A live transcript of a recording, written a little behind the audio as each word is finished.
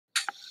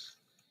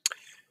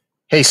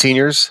Hey,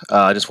 seniors.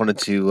 I just wanted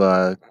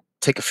to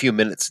take a few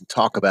minutes and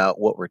talk about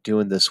what we're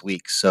doing this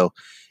week. So,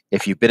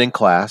 if you've been in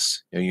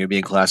class, you're going to be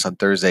in class on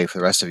Thursday for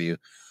the rest of you.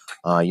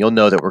 You'll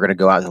know that we're going to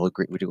go out and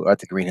we go out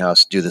to the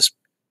greenhouse and do this.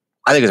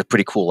 I think it's a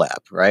pretty cool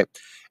lab, right?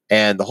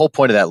 And the whole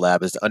point of that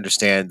lab is to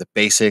understand the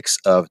basics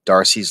of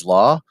Darcy's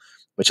law,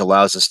 which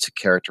allows us to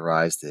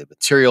characterize the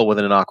material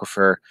within an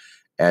aquifer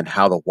and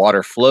how the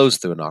water flows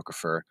through an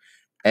aquifer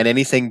and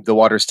anything the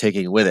water is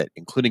taking with it,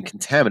 including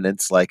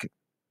contaminants like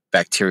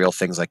bacterial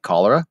things like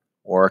cholera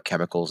or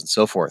chemicals and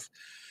so forth.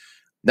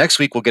 Next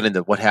week, we'll get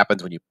into what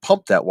happens when you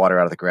pump that water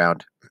out of the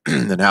ground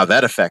and how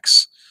that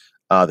affects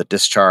the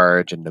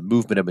discharge and the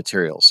movement of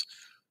materials.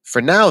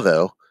 For now,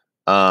 though,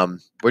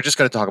 we're just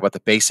going to talk about the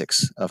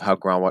basics of how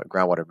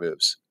groundwater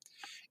moves.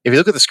 If you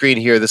look at the screen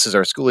here, this is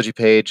our Schoology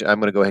page.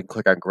 I'm going to go ahead and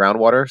click on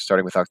groundwater,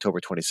 starting with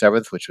October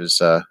 27th, which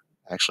was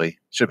actually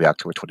should be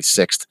October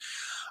 26th.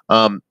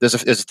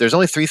 There's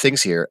only three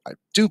things here.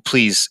 Do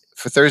please,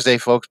 for Thursday,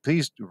 folks,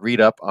 please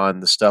read up on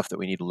the stuff that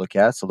we need to look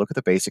at. So look at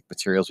the basic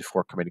materials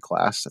before coming to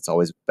class. That's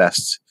always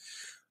best.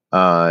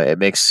 It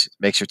makes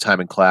your time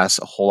in class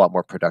a whole lot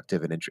more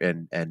productive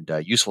and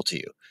useful to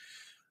you.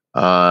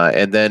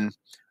 And then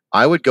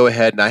I would go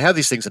ahead, and I have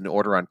these things in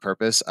order on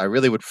purpose. I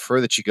really would prefer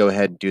that you go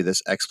ahead and do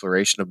this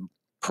exploration of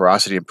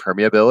porosity and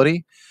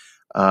permeability.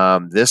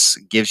 This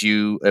gives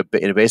you a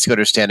basic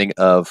understanding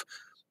of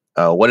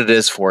what it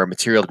is for a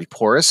material to be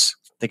porous.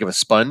 Think of a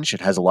sponge.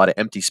 It has a lot of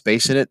empty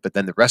space in it, but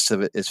then the rest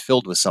of it is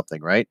filled with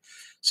something, right?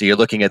 So you're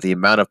looking at the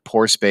amount of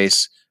pore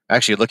space,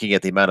 actually looking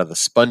at the amount of the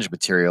sponge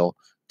material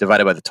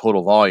divided by the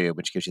total volume,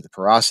 which gives you the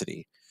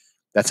porosity.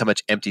 That's how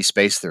much empty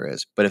space there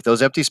is. But if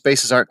those empty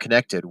spaces aren't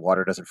connected,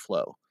 water doesn't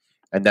flow.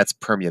 And that's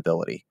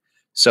permeability.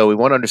 So we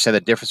want to understand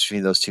the difference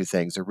between those two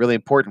things. They're really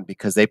important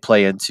because they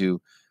play into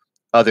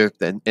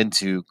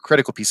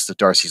critical pieces of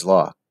Darcy's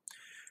law.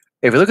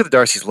 If you look at the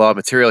Darcy's Law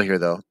material here,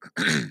 though,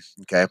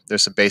 okay,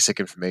 there's some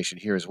basic information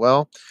here as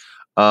well.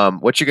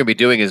 What you're going to be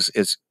doing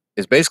is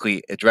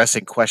basically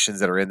addressing questions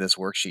that are in this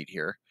worksheet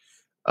here.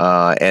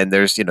 And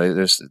there's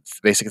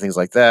basic things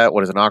like that.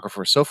 What is an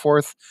aquifer, so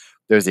forth.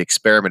 There's the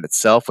experiment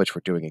itself, which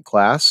we're doing in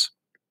class.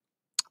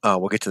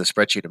 We'll get to the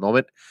spreadsheet in a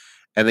moment.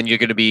 And then you're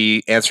going to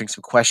be answering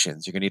some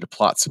questions. You're going to need to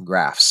plot some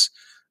graphs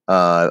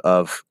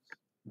of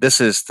this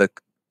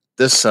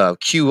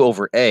Q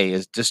over A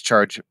is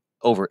discharge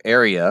over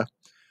area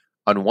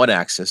on one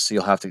axis, so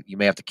you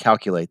may have to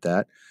calculate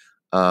that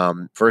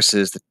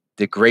versus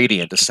the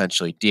gradient,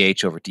 essentially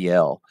dH over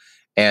dL,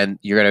 and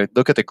you're going to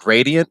look at the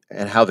gradient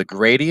and how the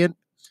gradient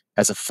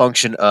as a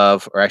function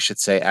of, or I should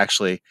say,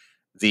 actually,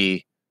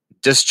 the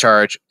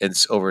discharge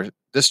over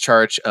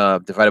discharge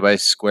divided by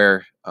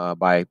square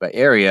by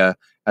area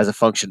as a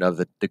function of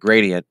the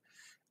gradient,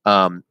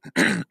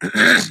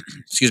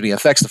 excuse me,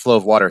 affects the flow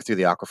of water through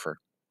the aquifer.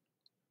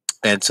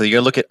 And so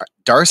you're going to look at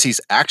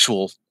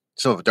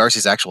some of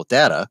Darcy's actual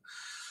data.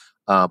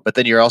 But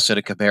then you're also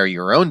going to compare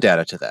your own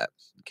data to that,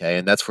 okay?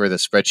 And that's where the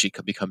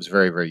spreadsheet becomes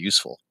very, very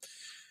useful.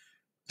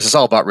 This is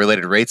all about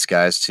related rates,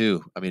 guys,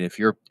 too. I mean, if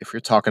you're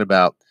talking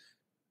about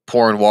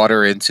pouring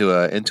water into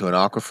an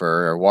aquifer,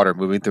 or water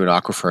moving through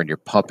an aquifer, and you're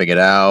pumping it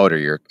out, or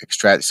you're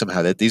extracting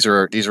somehow, these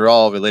are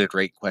all related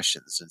rate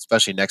questions, and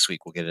especially next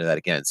week we'll get into that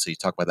again. So you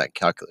talk about that in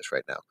calculus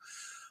right now.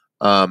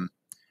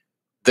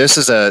 This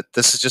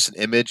is just an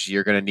image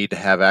you're going to need to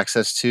have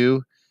access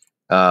to.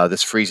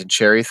 This freeze and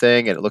cherry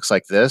thing, and it looks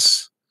like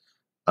this.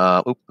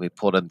 Let me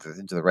pull it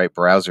into the right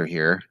browser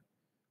here.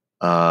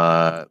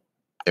 There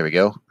we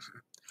go.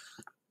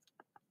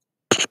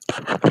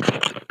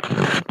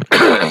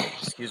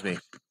 Excuse me.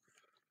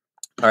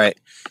 All right.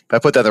 If I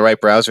put that in the right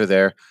browser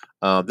there,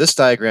 this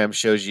diagram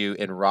shows you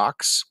in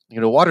rocks.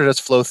 Water does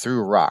flow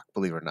through rock,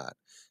 believe it or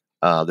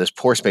not. There's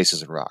pore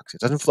spaces in rocks. It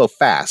doesn't flow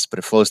fast, but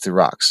it flows through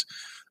rocks.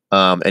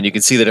 And you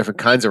can see the different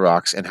kinds of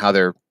rocks and how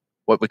they're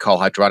what we call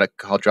hydraulic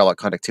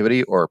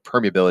conductivity or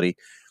permeability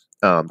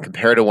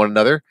compared to one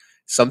another.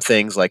 Some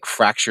things like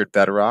fractured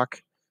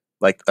bedrock,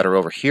 like that are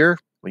over here,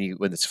 when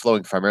it's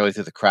flowing primarily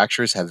through the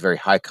fractures, have very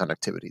high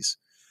conductivities.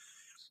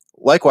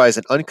 Likewise,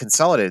 in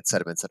unconsolidated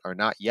sediments that are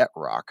not yet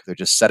rock, they're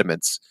just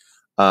sediments,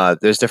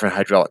 there's different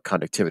hydraulic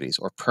conductivities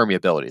or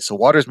permeability. So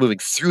water is moving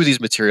through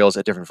these materials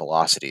at different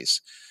velocities,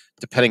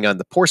 depending on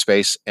the pore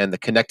space and the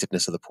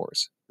connectedness of the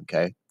pores,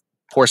 okay?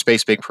 Pore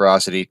space being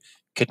porosity,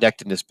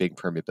 connectedness being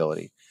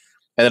permeability.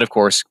 And then, of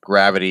course,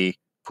 gravity,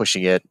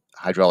 pushing it,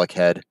 hydraulic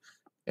head,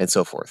 and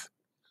so forth.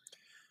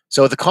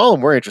 So the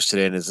column we're interested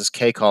in is this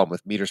K column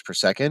with meters per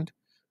second.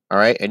 All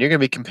right, and you're going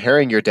to be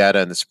comparing your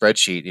data in the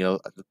spreadsheet.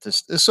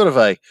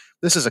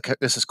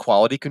 This is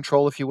quality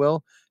control, if you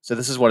will. So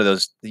this is one of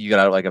those you got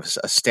out like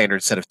a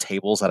standard set of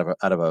tables out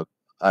of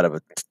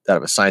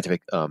a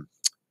scientific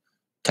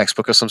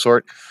textbook of some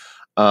sort.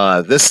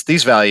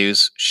 These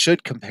values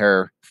should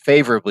compare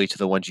favorably to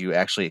the ones you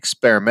actually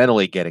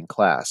experimentally get in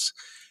class.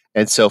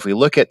 And so if we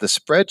look at the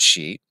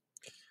spreadsheet,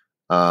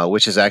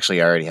 which is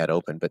actually I already had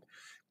open, but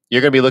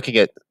you're going to be looking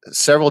at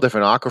several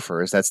different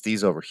aquifers. That's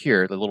these over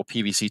here, the little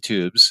PVC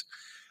tubes,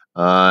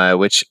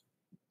 which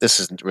this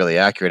isn't really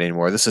accurate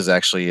anymore. This is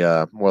actually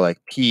more like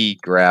pea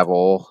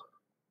gravel.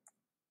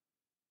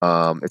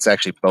 It's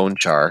actually bone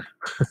char,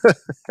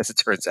 as it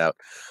turns out.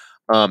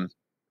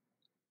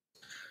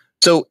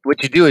 So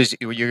what you do is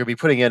you're going to be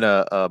putting in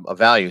a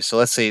value. So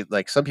let's say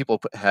like some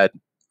people had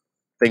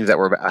things that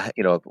were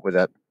where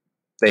that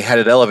they had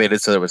it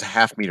elevated so it was a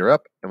half meter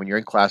up. And when you're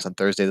in class on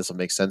Thursday, this will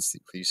make sense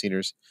for you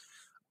seniors.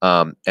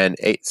 So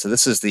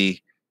this is the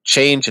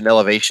change in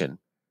elevation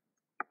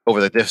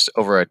over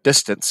over a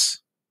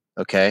distance.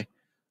 Okay.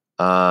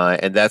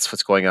 And that's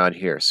what's going on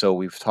here. So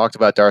we've talked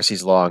about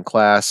Darcy's law in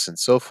class and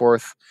so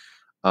forth.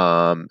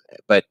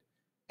 But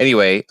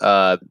anyway,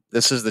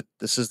 this is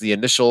the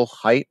initial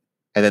height,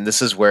 and then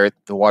this is where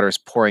the water is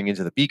pouring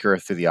into the beaker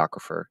through the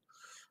aquifer.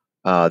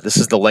 This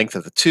is the length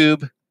of the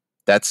tube.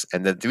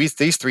 And then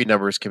these three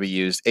numbers can be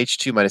used.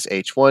 H2 minus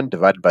H1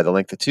 divided by the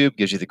length of the tube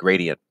gives you the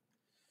gradient.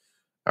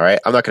 All right,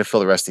 I'm not going to fill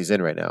the rest of these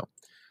in right now.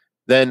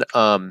 Then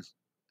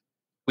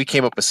we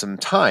came up with some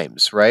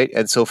times, right?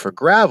 And so for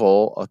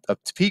gravel,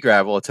 pea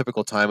gravel, a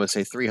typical time would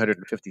say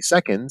 350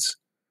 seconds,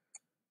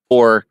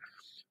 or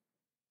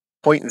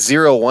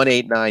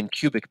 0.0189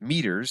 cubic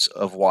meters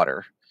of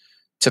water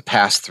to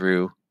pass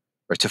through,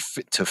 or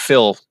to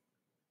fill,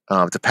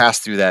 to pass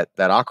through that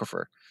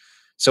aquifer.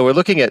 So we're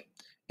looking at,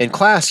 in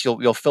class,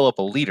 you'll fill up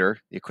a liter,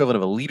 the equivalent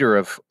of a liter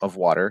of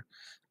water,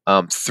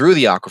 through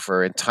the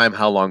aquifer, and time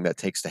how long that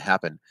takes to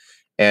happen.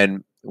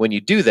 And when you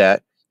do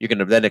that, you're going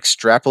to then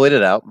extrapolate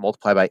it out,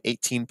 multiply by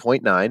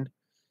 18.9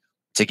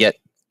 to get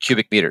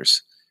cubic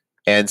meters.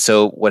 And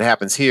so what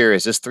happens here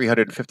is this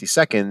 350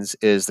 seconds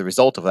is the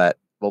result of that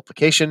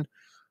multiplication.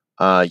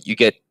 You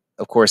get,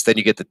 of course, then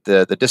you get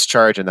the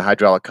discharge and the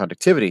hydraulic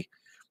conductivity.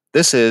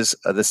 This is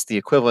the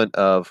equivalent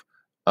of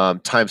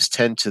times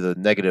 10 to the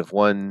negative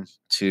 1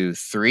 to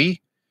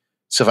 3.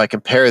 So if I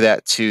compare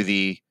that to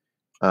the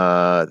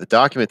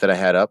document that I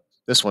had up,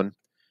 this one,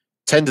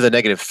 10 to the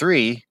negative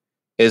 3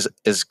 is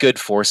good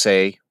for,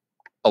 say,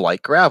 a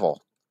light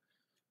gravel,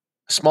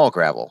 small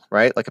gravel,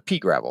 right? Like a pea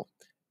gravel.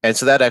 And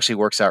so that actually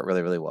works out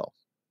really, really well.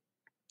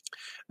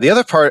 The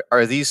other part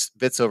are these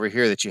bits over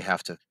here that you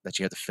have to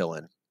fill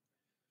in.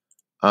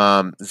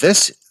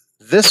 This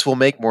will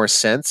make more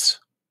sense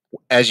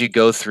as you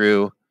go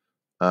through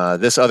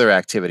this other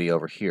activity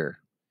over here,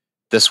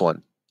 this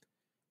one.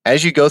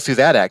 As you go through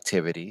that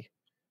activity,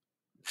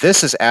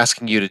 this is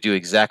asking you to do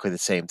exactly the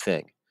same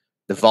thing.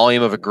 The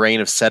volume of a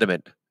grain of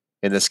sediment,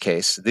 in this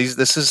case.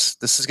 This is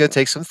going to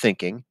take some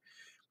thinking.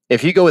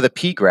 If you go with a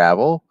pea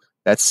gravel,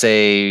 let's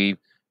say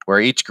where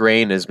each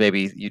grain is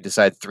maybe you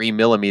decide 3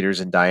 millimeters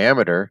in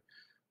diameter.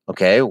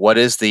 Okay, what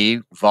is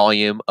the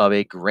volume of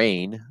a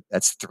grain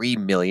that's 3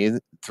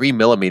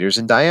 millimeters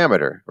in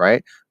diameter,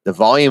 right? The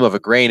volume of a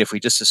grain, if we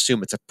just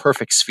assume it's a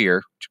perfect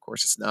sphere, which of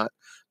course it's not,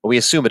 but we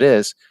assume it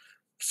is,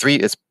 3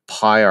 is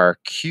pi r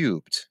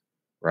cubed,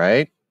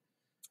 right?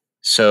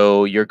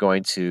 So you're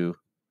going to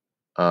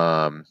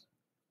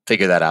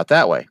figure that out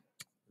that way,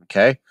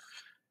 okay?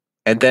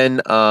 And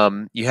then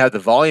you have the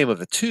volume of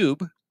the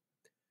tube.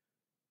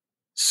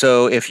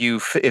 So if you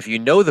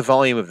know the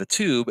volume of the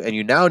tube and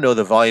you now know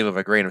the volume of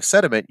a grain of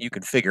sediment, you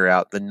can figure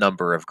out the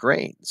number of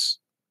grains.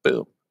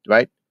 Boom,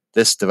 right?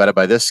 This divided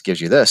by this gives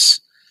you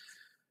this.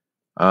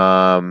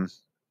 And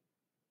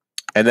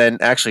then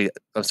actually,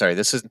 I'm sorry,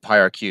 this isn't pi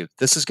r cubed.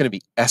 This is going to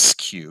be s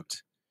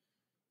cubed.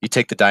 You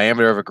take the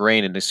diameter of a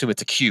grain and assume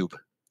it's a cube.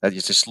 That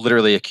is just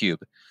literally a cube.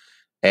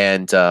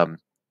 And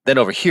then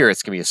over here,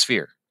 it's going to be a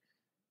sphere.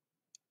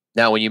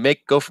 Now, when you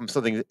go from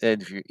something,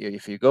 and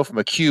if you go from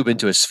a cube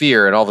into a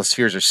sphere and all the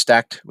spheres are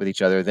stacked with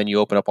each other, then you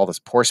open up all this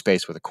pore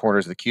space where the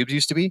corners of the cubes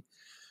used to be.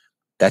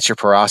 That's your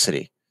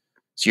porosity.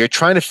 So you're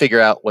trying to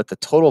figure out what the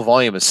total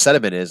volume of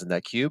sediment is in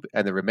that cube,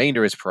 and the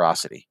remainder is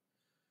porosity.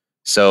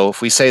 So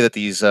if we say that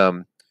these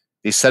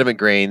sediment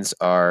grains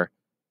are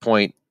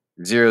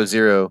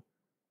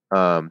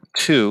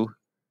 0.002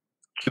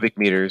 cubic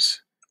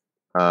meters,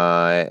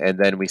 and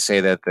then we say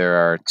that there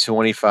are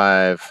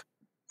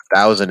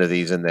 25,000 of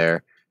these in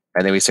there,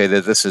 and then we say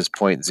that this is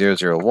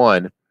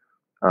 0.001,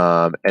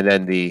 and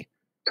then the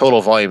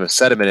total volume of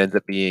sediment ends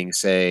up being,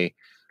 say,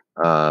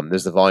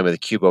 there's the volume of the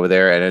cube over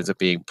there, and it ends up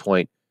being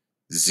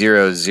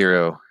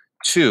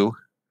 0.002.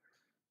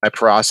 My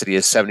porosity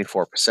is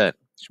 74%,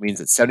 which means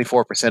that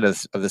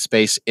 74% of the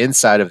space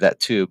inside of that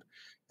tube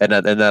and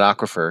that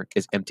aquifer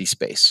is empty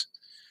space.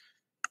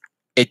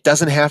 It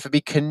doesn't have to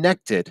be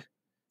connected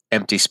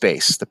empty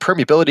space. The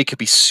permeability could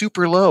be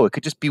super low. It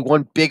could just be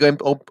one big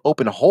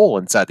open hole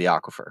inside the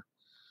aquifer.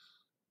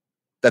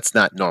 That's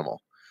not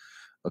normal.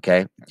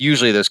 Okay,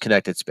 usually there's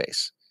connected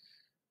space.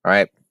 All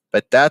right,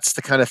 but that's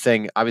the kind of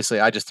thing.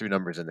 Obviously, I just threw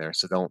numbers in there,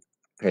 so don't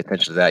pay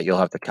attention to that. You'll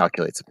have to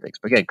calculate some things.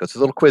 But again, go through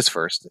a little quiz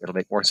first. It'll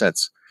make more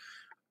sense.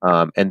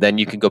 And then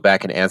you can go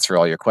back and answer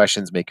all your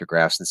questions, make your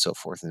graphs and so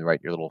forth, and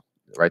write the little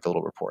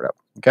report up.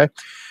 Okay,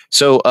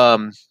 so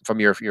from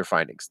your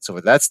findings. So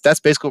that's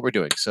basically what we're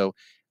doing. So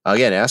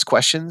again, ask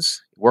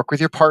questions, work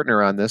with your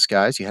partner on this,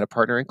 guys. You had a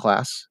partner in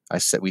class.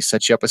 We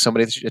set you up with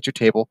somebody at your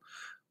table.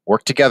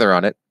 Work together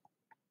on it.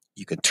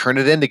 You can turn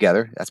it in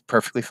together. That's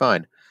perfectly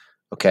fine.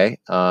 Okay,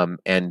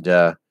 and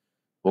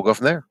we'll go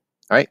from there.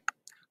 All right.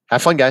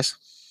 Have fun, guys.